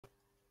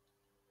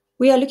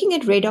We are looking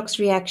at redox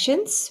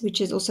reactions,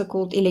 which is also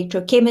called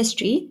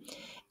electrochemistry.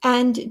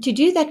 And to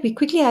do that, we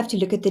quickly have to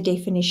look at the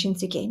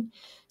definitions again.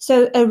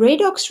 So a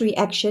redox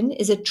reaction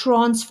is a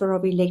transfer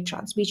of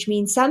electrons, which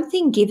means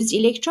something gives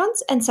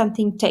electrons and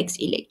something takes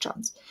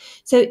electrons.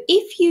 So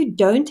if you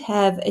don't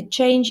have a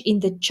change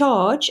in the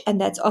charge, and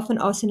that's often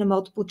asked in a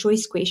multiple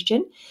choice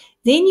question,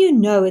 then you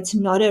know it's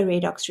not a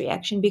redox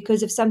reaction,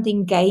 because if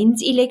something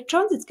gains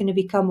electrons, it's going to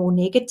become more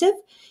negative.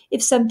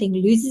 If something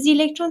loses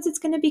electrons, it's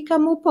going to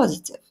become more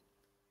positive.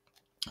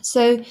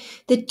 So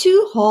the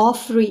two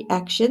half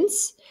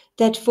reactions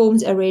that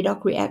forms a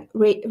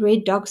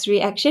redox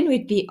reaction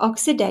would be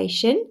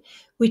oxidation,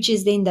 which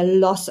is then the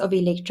loss of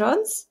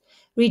electrons,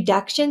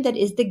 reduction, that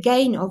is the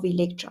gain of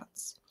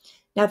electrons.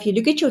 Now, if you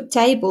look at your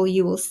table,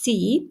 you will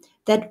see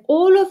that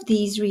all of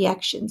these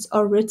reactions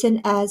are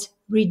written as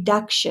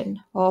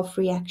reduction half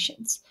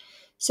reactions.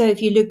 So if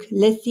you look,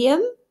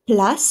 lithium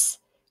plus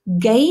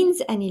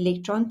gains an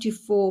electron to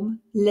form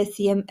a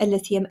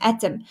lithium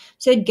atom.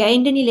 So it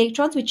gained an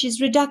electron, which is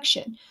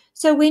reduction.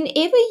 So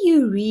whenever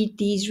you read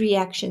these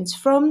reactions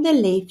from the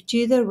left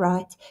to the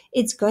right,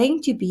 it's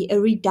going to be a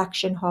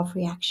reduction half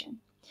reaction.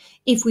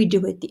 If we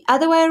do it the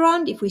other way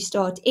around, if we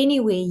start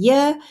anywhere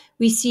here,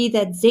 we see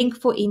that zinc,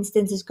 for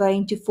instance, is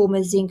going to form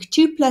a zinc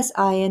 2 plus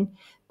ion,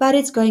 but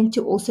it's going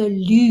to also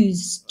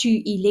lose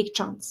 2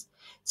 electrons.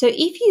 So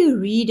if you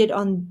read it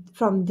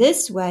from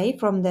this way,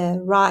 from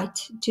the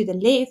right to the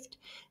left,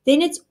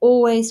 then it's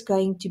always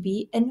going to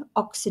be an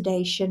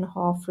oxidation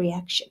half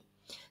reaction.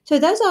 So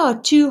those are our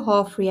two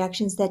half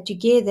reactions that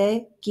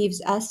together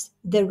gives us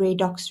the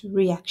redox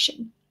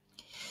reaction.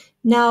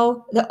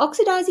 Now, the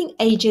oxidizing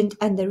agent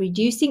and the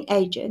reducing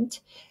agent,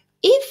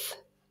 if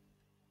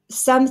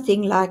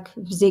something like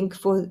zinc,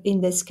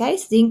 in this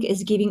case, zinc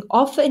is giving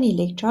off an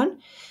electron.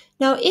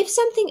 Now, if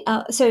something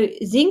else, so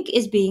zinc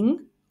is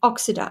being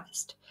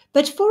oxidized,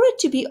 but for it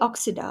to be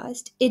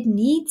oxidized, it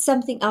needs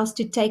something else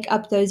to take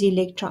up those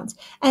electrons.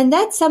 And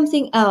that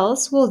something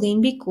else will then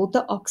be called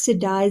the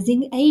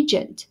oxidizing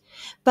agent.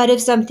 But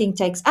if something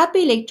takes up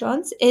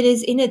electrons, it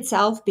is in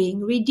itself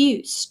being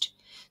reduced.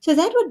 So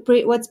that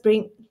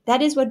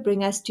is what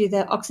brings us to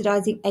the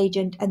oxidizing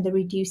agent and the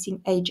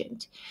reducing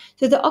agent.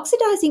 So the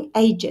oxidizing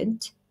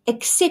agent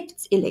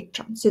accepts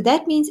electrons. So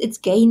that means it's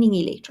gaining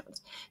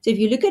electrons. So if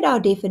you look at our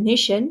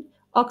definition,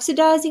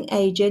 oxidizing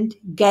agent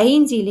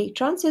gains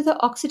electrons, so the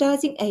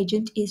oxidizing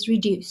agent is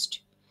reduced.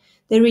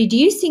 The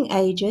reducing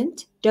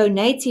agent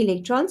donates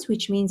electrons,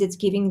 which means it's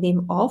giving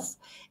them off,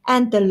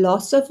 and the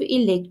loss of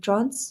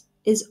electrons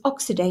is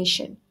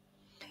oxidation.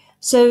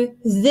 So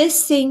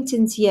this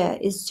sentence here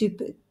is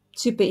super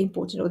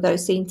important, or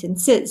those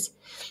sentences.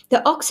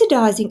 The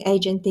oxidizing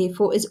agent,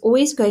 therefore, is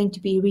always going to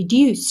be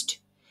reduced,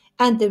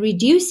 and the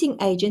reducing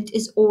agent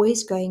is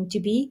always going to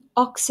be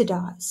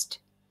oxidized.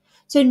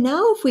 So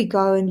now if we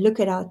go and look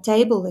at our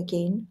table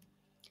again,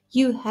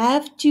 you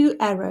have two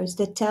arrows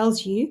that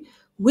tells you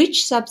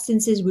which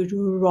substances would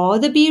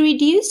rather be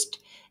reduced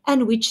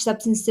and which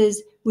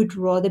substances would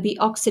rather be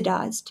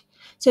oxidized.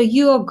 So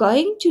you are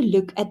going to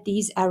look at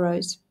these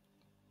arrows.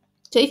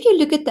 So if you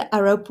look at the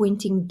arrow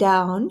pointing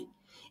down,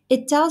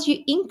 it tells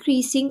you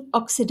increasing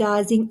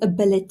oxidizing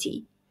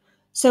ability.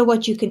 So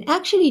what you can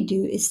actually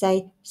do is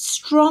say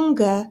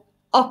stronger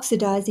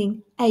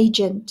oxidizing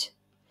agent.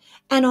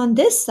 And on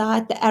this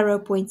side, the arrow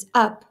points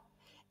up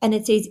and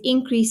it says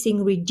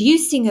increasing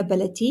reducing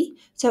ability.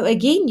 So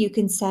again, you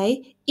can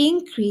say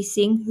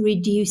increasing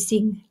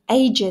reducing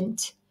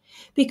agent,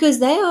 because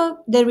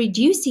the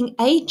reducing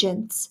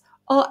agents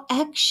are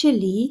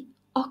actually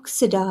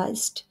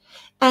oxidized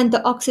and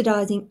the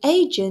oxidizing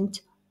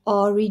agent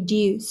are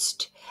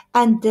reduced.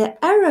 And the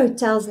arrow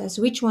tells us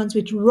which ones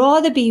would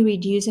rather be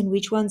reduced and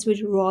which ones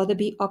would rather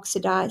be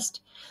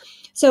oxidized.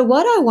 So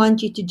what I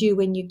want you to do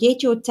when you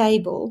get your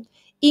table,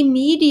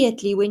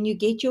 immediately when you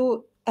get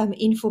your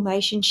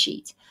information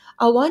sheet,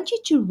 I want you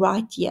to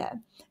write here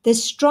the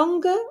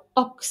stronger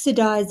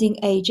oxidizing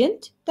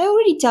agent. They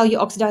already tell you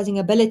oxidizing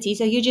ability,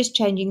 so you're just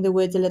changing the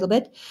words a little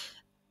bit.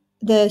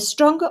 The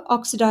stronger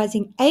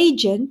oxidizing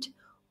agent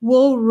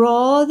will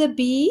rather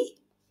be,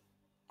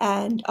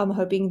 and I'm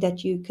hoping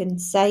that you can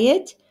say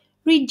it,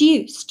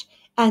 reduced.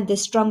 And the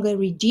stronger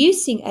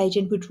reducing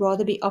agent would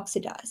rather be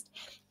oxidized.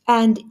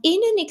 And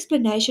in an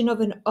explanation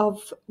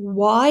of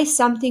why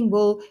something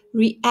will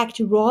react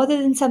rather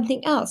than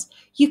something else,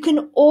 you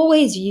can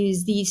always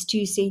use these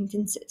two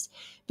sentences,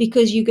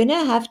 because you're going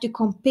to have to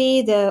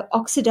compare the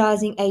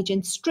oxidizing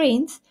agent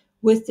strength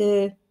with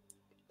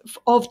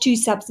of two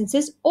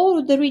substances,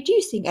 or the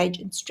reducing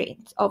agent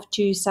strength of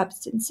two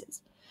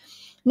substances.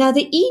 Now,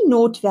 the E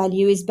naught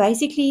value is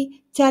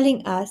basically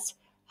telling us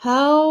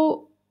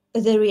how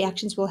the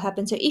reactions will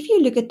happen. So if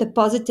you look at the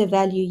positive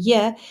value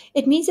here,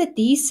 it means that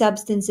these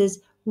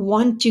substances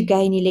want to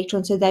gain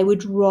electrons, so they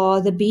would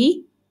rather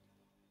be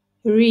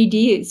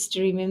reduced,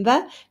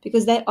 remember,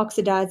 because they're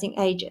oxidizing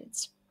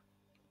agents.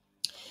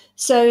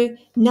 So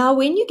now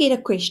when you get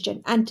a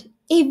question, and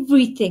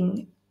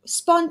everything,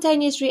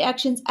 spontaneous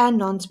reactions and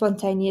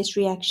non-spontaneous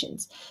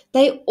reactions,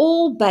 they're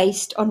all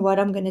based on what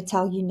I'm going to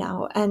tell you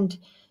now. And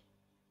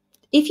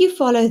if you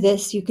follow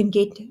this, you can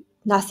get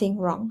nothing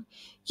wrong.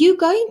 You're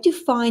going to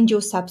find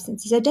your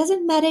substances. It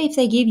doesn't matter if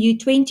they give you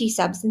 20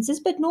 substances,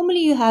 but normally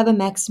you have a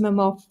maximum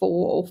of 4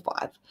 or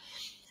 5.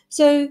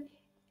 So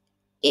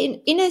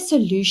in a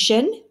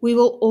solution, we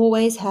will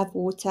always have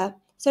water.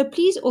 So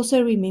please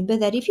also remember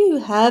that if you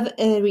have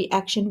a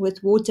reaction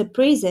with water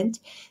present,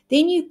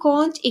 then you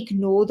can't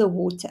ignore the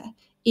water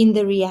in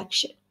the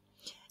reaction.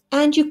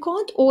 And you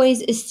can't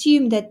always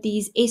assume that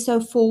these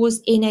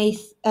SO4s,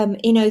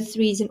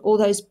 NO3s, and all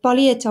those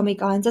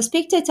polyatomic ions are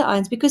spectator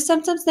ions, because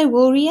sometimes they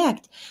will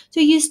react.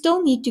 So you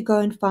still need to go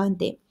and find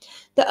them.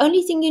 The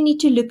only thing you need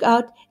to look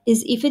out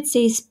is if it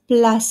says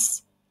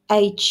plus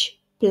H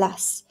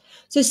plus.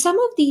 So some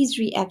of these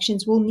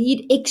reactions will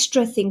need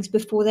extra things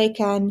before they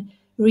can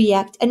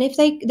react. And if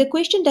the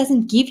question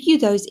doesn't give you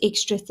those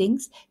extra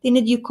things, then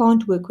you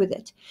can't work with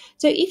it.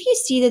 So if you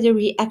see that a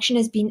reaction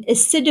has been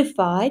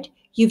acidified,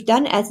 you've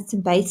done acids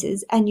and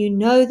bases, and you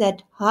know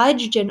that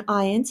hydrogen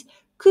ions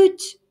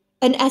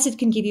an acid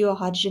can give you a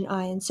hydrogen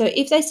ion. So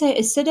if they say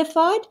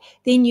acidified,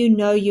 then you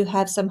know you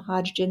have some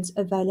hydrogens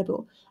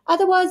available.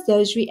 Otherwise,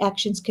 those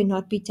reactions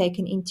cannot be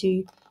taken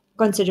into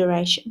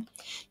consideration.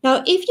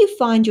 Now, if you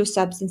find your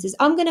substances,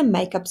 I'm going to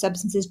make up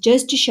substances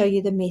just to show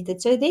you the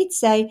method. So let's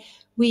say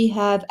we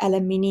have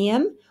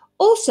aluminium.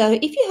 Also,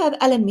 if you have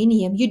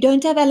aluminium, you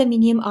don't have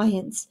aluminium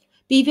ions.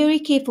 Be very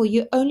careful.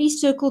 You only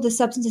circle the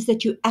substances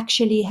that you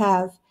actually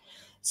have.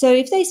 So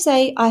if they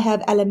say I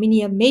have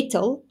aluminium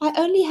metal, I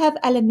only have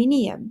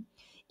aluminium.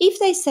 If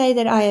they say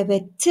that I have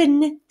a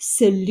tin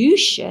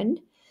solution,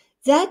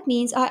 that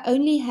means I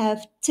only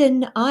have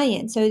tin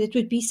ion. So that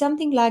would be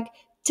something like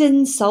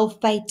tin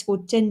sulfate or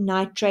tin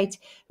nitrate.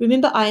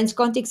 Remember, ions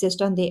can't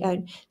exist on their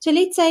own. So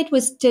let's say it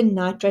was tin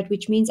nitrate,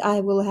 which means I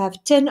will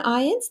have tin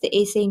ions, the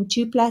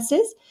SN2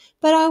 pluses,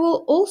 but I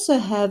will also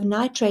have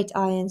nitrate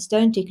ions.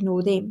 Don't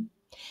ignore them.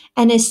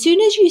 And as soon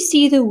as you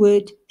see the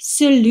word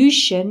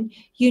solution,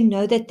 you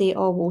know that there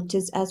are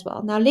waters as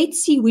well. Now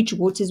let's see which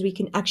waters we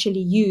can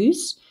actually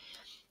use.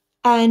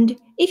 And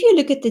if you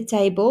look at the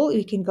table,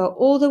 we can go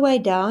all the way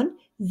down.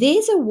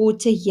 There's a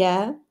water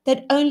here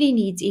that only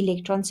needs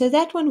electrons. So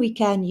that one we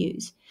can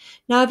use.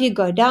 Now if you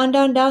go down,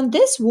 down, down,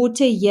 this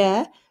water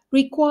here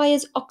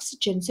requires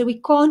oxygen. So we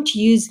can't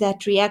use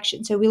that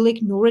reaction. So we'll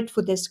ignore it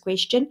for this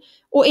question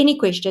or any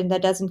question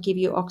that doesn't give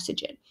you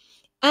oxygen.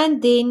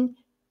 And then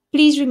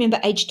please remember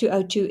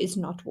H2O2 is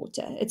not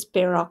water, it's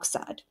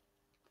peroxide.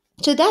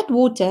 So that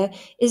water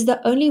is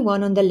the only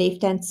one on the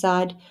left-hand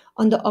side,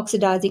 on the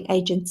oxidizing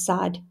agent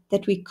side,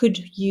 that we could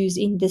use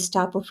in this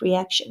type of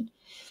reaction.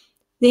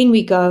 Then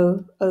we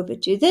go over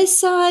to this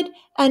side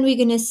and we're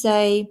going to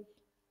say,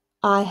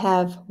 I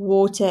have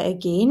water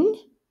again.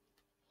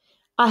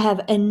 I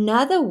have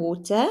another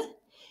water.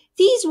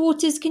 These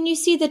waters, can you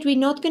see that we're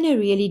not going to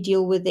really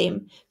deal with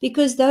them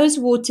because those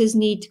waters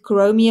need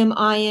chromium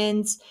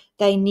ions,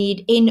 they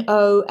need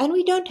NO, and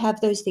we don't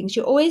have those things.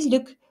 You always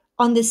look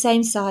on the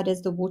same side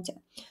as the water.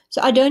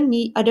 So I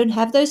don't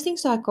have those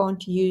things, so I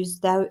can't use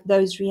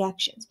those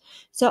reactions.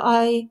 So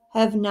I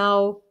have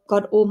now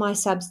got all my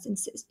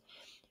substances.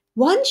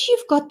 Once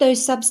you've got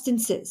those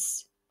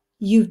substances,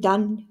 you've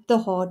done the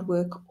hard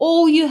work.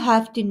 All you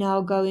have to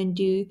now go and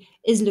do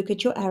is look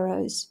at your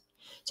arrows.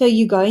 So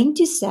you're going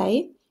to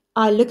say,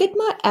 I look at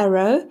my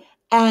arrow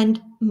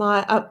and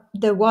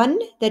the one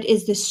that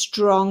is the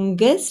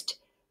strongest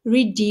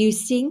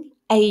reducing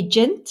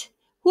agent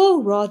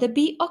will rather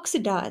be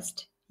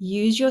oxidized.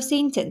 Use your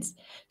sentence.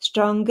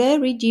 Stronger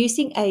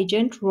reducing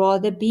agent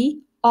rather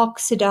be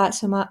oxidized.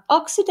 So my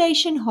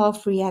oxidation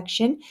half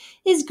reaction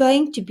is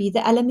going to be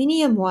the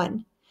aluminium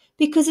one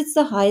because it's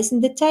the highest in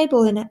the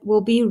table and it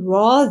will be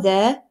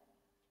rather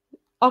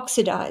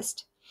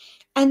oxidized.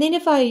 And then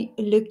if I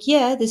look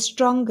here, the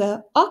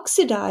stronger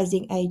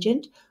oxidizing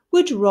agent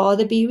would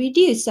rather be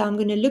reduced. So I'm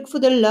going to look for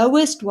the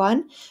lowest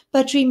one.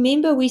 But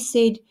remember we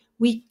said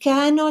we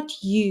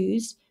cannot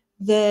use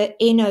the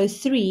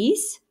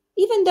NO3s,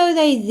 even though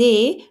they're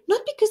there,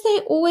 not because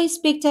they're always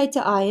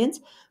spectator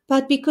ions,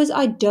 but because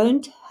I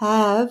don't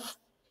have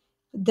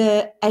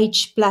the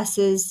H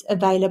pluses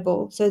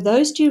available. So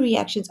those two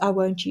reactions I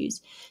won't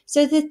use.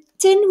 So the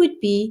tin would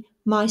be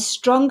my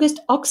strongest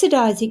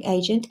oxidizing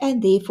agent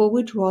and therefore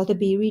would rather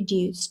be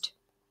reduced.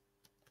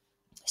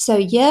 So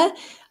here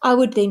I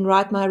would then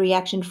write my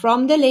reaction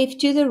from the left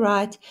to the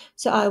right.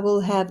 So I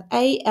will have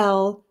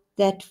Al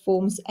that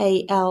forms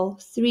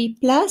Al3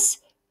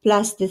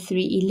 plus the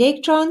 3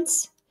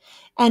 electrons.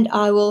 And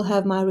I will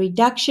have my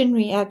reduction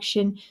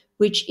reaction,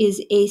 which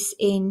is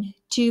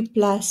Sn2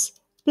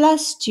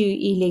 plus 2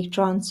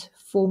 electrons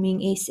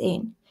forming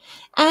Sn.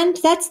 And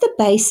that's the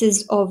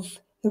basis of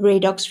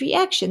redox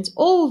reactions.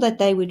 All that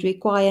they would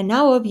require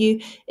now of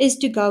you is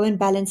to go and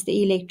balance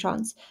the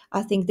electrons.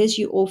 I think this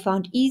you all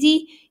found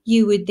easy.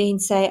 You would then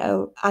say,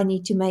 oh, I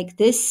need to make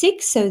this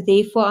 6, so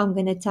therefore I'm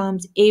going to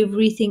times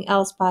everything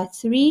else by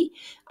 3.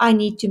 I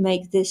need to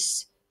make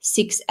this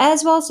 6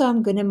 as well, so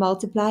I'm going to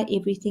multiply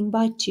everything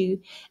by 2.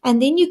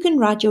 And then you can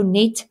write your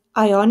net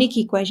ionic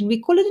equation. We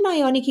call it an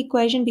ionic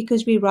equation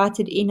because we write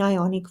it in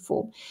ionic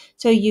form.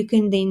 So you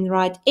can then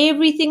write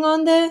everything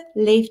on the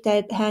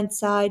left-hand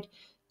side.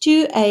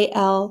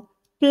 2Al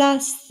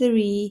plus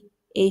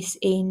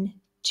 3Sn.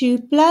 2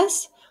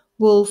 plus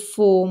will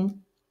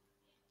form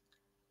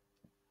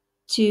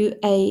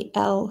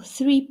 2Al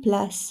 3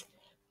 plus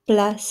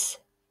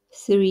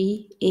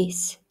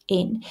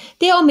 3Sn.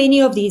 There are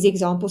many of these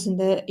examples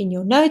in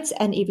your notes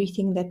and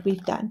everything that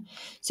we've done.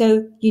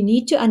 So you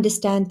need to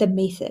understand the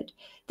method.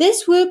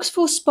 This works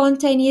for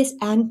spontaneous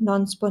and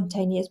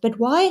non-spontaneous. But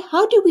why?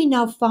 How do we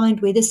now find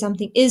whether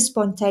something is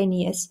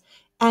spontaneous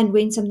and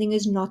when something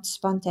is not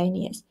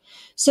spontaneous?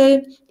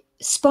 So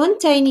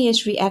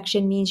spontaneous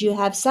reaction means you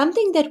have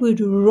something that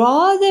would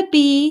rather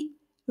be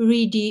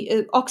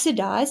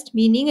oxidized,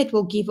 meaning it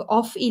will give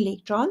off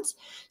electrons.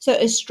 So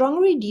a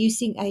strong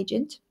reducing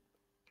agent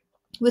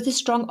with a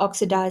strong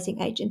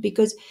oxidizing agent,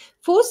 because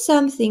for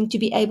something to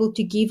be able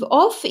to give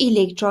off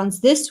electrons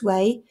this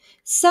way,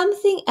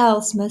 something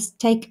else must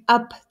take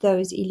up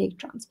those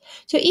electrons.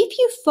 So if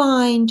you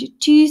find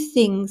two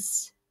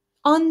things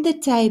on the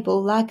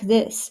table like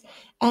this,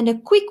 and a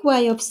quick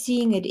way of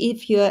seeing it,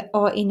 if you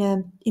are in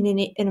a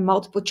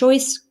multiple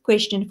choice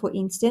question, for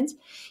instance,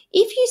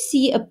 if you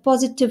see a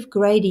positive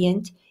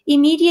gradient,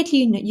 immediately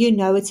you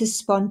know it's a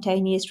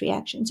spontaneous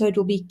reaction. So it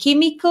will be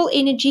chemical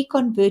energy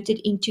converted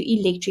into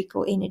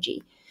electrical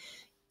energy.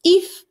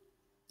 If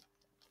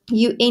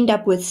you end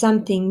up with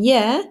something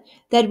here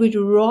that would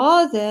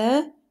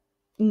rather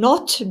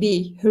not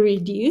be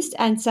reduced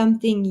and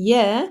something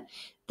here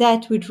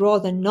that would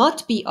rather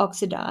not be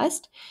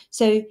oxidized.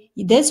 So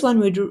this one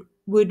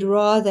would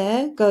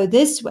rather go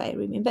this way,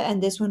 remember,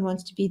 and this one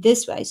wants to be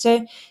this way.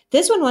 So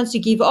this one wants to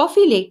give off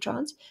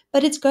electrons,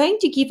 but it's going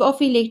to give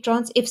off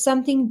electrons if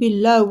something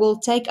below will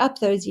take up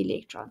those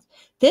electrons.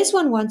 This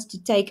one wants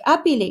to take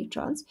up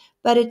electrons,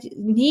 but it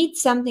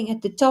needs something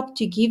at the top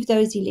to give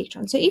those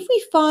electrons. So if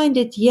we find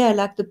it here,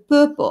 like the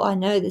purple, I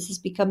know this is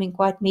becoming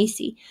quite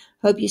messy.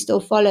 Hope you're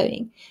still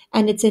following.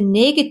 And it's a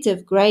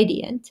negative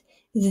gradient,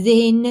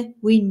 then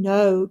we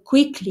know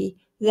quickly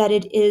that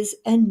it is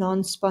a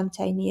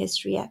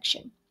non-spontaneous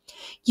reaction.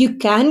 You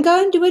can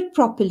go and do it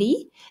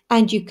properly,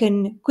 and you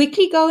can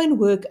quickly go and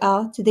work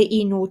out the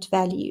E naught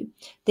value.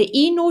 The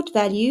E naught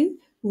value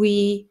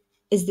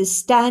is the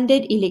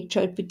standard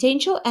electrode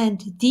potential,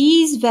 and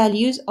these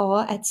values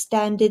are at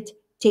standard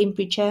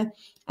temperature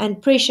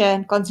and pressure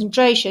and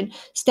concentration.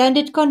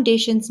 Standard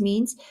conditions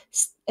means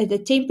the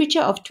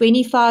temperature of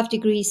 25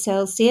 degrees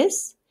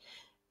Celsius,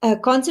 a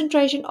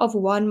concentration of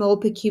 1 mole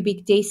per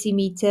cubic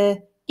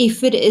decimeter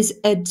if it is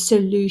a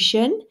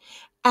solution,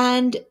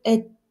 and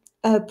a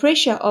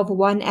pressure of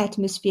 1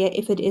 atmosphere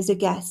if it is a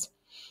gas.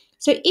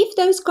 So if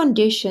those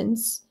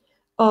conditions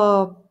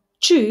are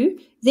true,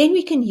 then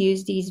we can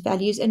use these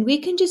values, and we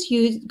can just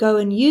go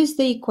and use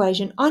the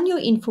equation on your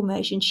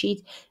information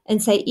sheet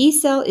and say E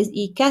cell is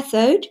E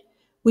cathode,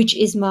 which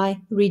is my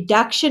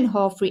reduction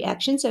half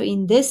reaction. So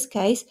in this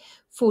case,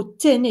 for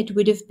tin, it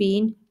would have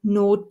been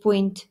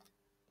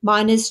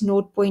minus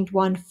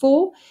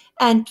 0.14,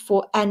 and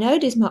for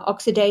anode is my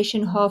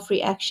oxidation half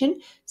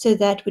reaction, so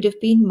that would have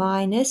been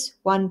minus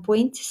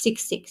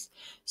 1.66.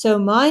 So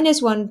minus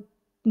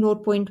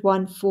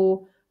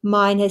 0.14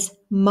 minus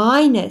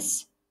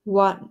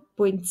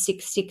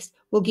 1.66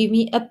 will give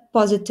me a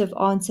positive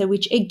answer,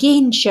 which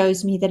again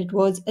shows me that it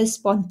was a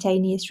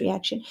spontaneous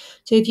reaction.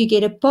 So if you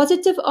get a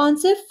positive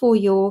answer for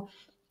your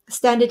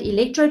standard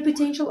electrode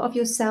potential of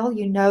your cell,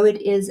 you know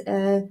it is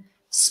a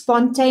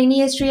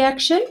spontaneous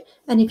reaction.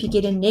 And if you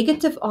get a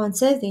negative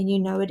answer, then you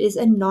know it is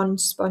a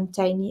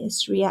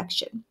non-spontaneous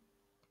reaction.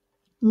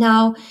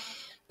 Now,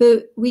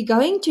 we're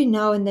going to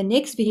now in the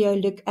next video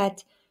look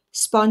at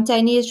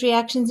spontaneous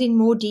reactions in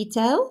more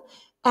detail.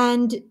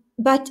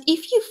 But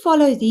if you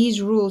follow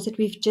these rules that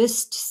we've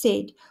just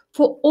said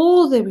for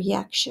all the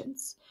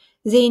reactions,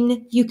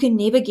 then you can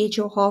never get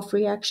your half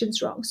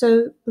reactions wrong.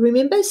 So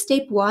remember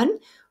step 1,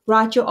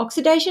 write your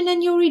oxidation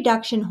and your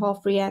reduction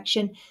half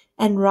reaction,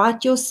 and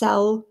write your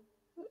cell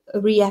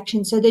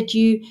reaction, so that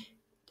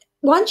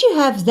once you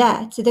have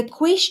that, the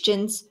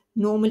questions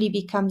normally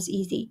becomes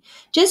easy.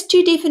 Just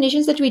 2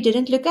 definitions that we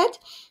didn't look at.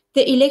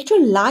 The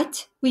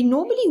electrolyte, we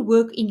normally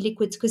work in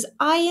liquids because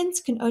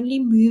ions can only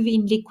move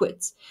in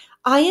liquids.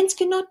 Ions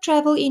cannot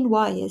travel in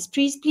wires.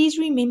 Please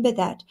remember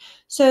that.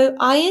 So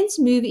ions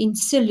move in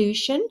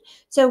solution.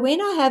 So when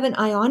I have an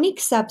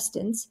ionic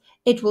substance,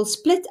 it will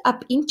split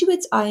up into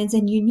its ions,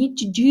 and you need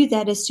to do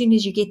that as soon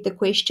as you get the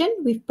question.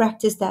 We've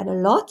practiced that a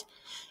lot.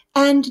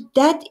 And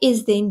that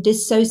is then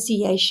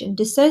dissociation.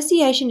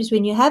 Dissociation is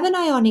when you have an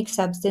ionic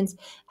substance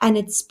and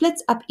it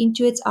splits up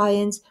into its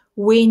ions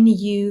when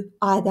you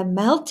either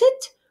melt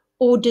it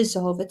or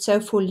dissolve it.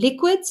 So for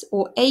liquids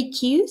or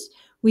aqueous,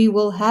 we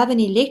will have an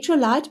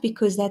electrolyte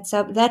because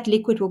that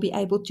liquid will be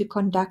able to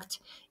conduct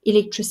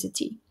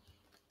electricity.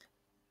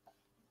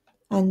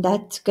 And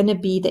that's going to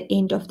be the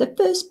end of the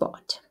first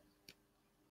part.